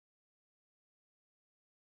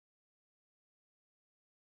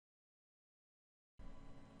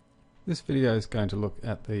This video is going to look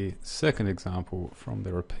at the second example from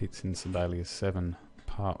the Repeats in Sibelius 7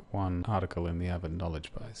 Part 1 article in the Avid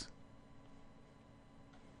knowledge base.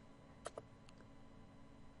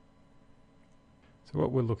 So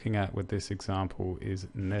what we're looking at with this example is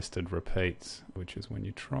nested repeats, which is when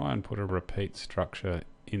you try and put a repeat structure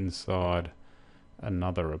inside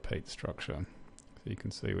another repeat structure. So you can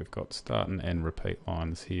see we've got start and end repeat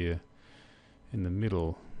lines here in the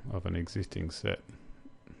middle of an existing set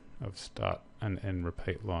of start and end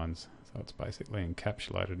repeat lines, so it's basically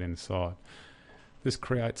encapsulated inside. This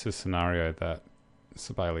creates a scenario that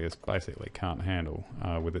Sibelius basically can't handle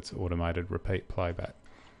with its automated repeat playback.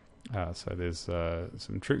 So there's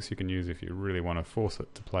some tricks you can use if you really want to force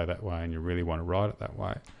it to play that way and you really want to write it that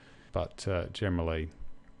way, but generally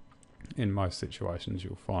in most situations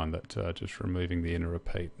you'll find that just removing the inner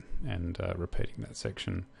repeat and repeating that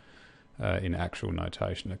section in actual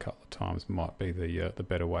notation a couple of times might be the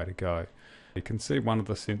better way to go. You can see one of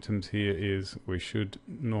the symptoms here is we should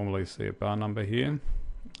normally see a bar number here.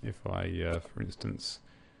 If I, for instance,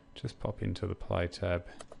 just pop into the play tab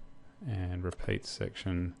and repeats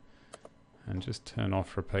section and just turn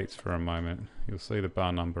off repeats for a moment, you'll see the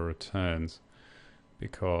bar number returns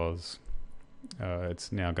because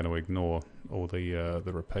it's now going to ignore all the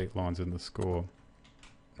repeat lines in the score.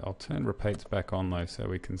 I'll turn repeats back on though so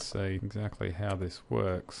we can see exactly how this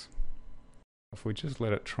works. If we just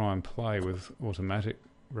let it try and play with automatic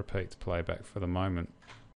repeats playback for the moment,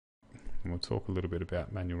 and we'll talk a little bit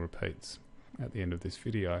about manual repeats at the end of this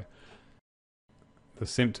video, the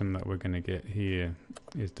symptom that we're going to get here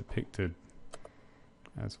is depicted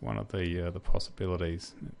as one of the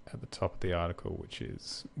possibilities at the top of the article, which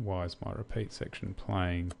is, why is my repeat section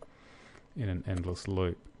playing in an endless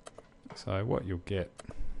loop? So what you'll get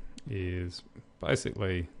is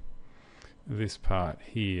basically this part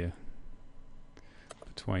here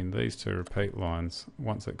between these two repeat lines.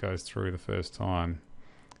 Once it goes through the first time,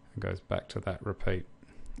 it goes back to that repeat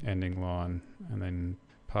ending line and then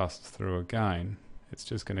passes through again. It's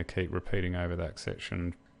just going to keep repeating over that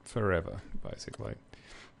section forever basically,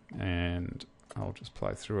 and I'll just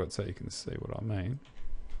play through it so you can see what I mean.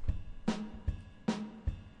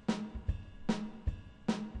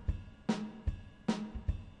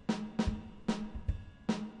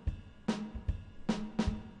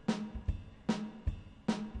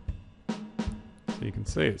 So you can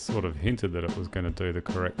see it sort of hinted that it was going to do the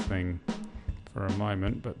correct thing for a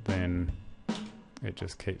moment, but then it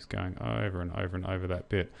just keeps going over and over and over that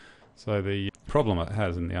bit. So the problem it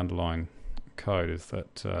has in the underlying code is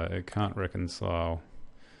that it can't reconcile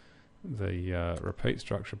the repeat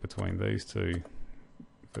structure between these two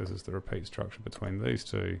versus the repeat structure between these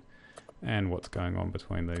two and what's going on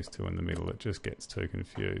between these two in the middle. It just gets too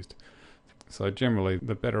confused. So generally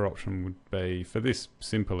the better option would be, for this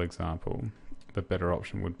simple example, the better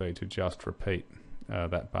option would be to just repeat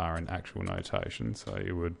that bar in actual notation. So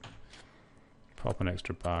you would pop an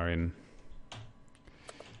extra bar in,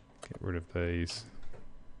 get rid of these,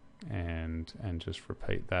 and just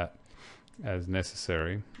repeat that as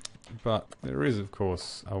necessary. But there is of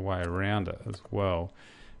course a way around it as well.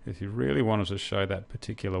 If you really wanted to show that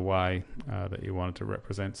particular way that you wanted to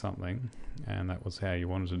represent something, and that was how you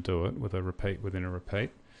wanted to do it, with a repeat within a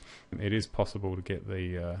repeat, it is possible to get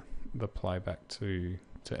the playback to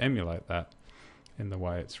emulate that in the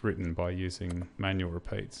way it's written by using manual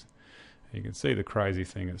repeats. You can see the crazy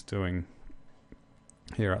thing it's doing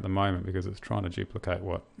here at the moment because it's trying to duplicate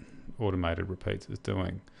what automated repeats is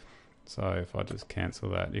doing. So if I just cancel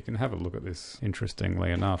that, you can have a look at this.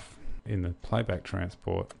 Interestingly enough, in the playback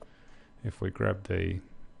transport, if we grab the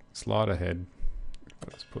slider head,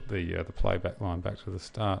 let's put the playback line back to the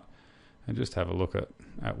start and just have a look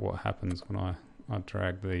at what happens when I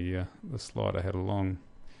drag the slider head along.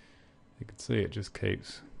 You can see it just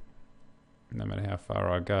keeps, no matter how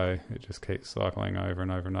far I go, it just keeps cycling over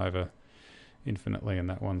and over and over infinitely in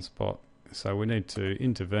that one spot. So we need to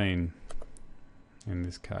intervene in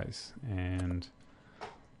this case and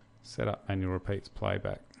set up manual repeats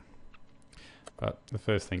playback. But the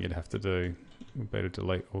first thing you'd have to do would be to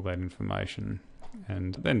delete all that information,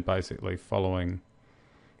 and then basically following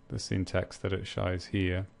the syntax that it shows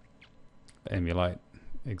here, emulate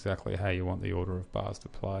exactly how you want the order of bars to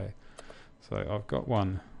play. So I've got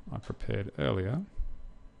one I prepared earlier.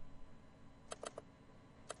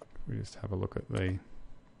 We just have a look at the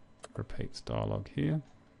repeats dialog here.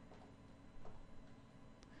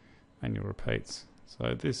 Manual repeats.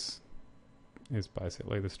 So this is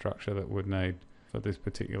basically the structure that would need for this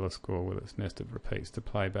particular score with its nested repeats to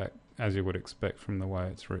play back as you would expect from the way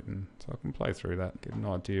it's written. So I can play through that, get an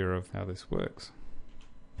idea of how this works.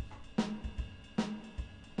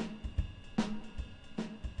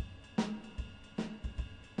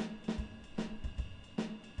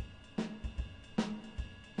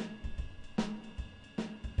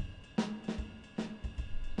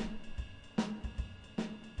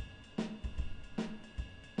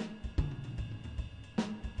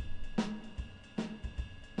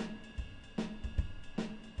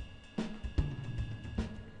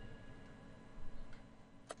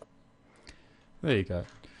 There you go.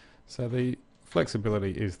 So the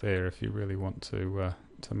flexibility is there if you really want to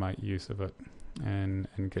make use of it and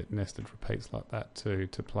get nested repeats like that to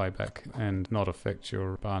playback and not affect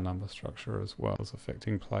your bar number structure as well as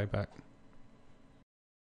affecting playback.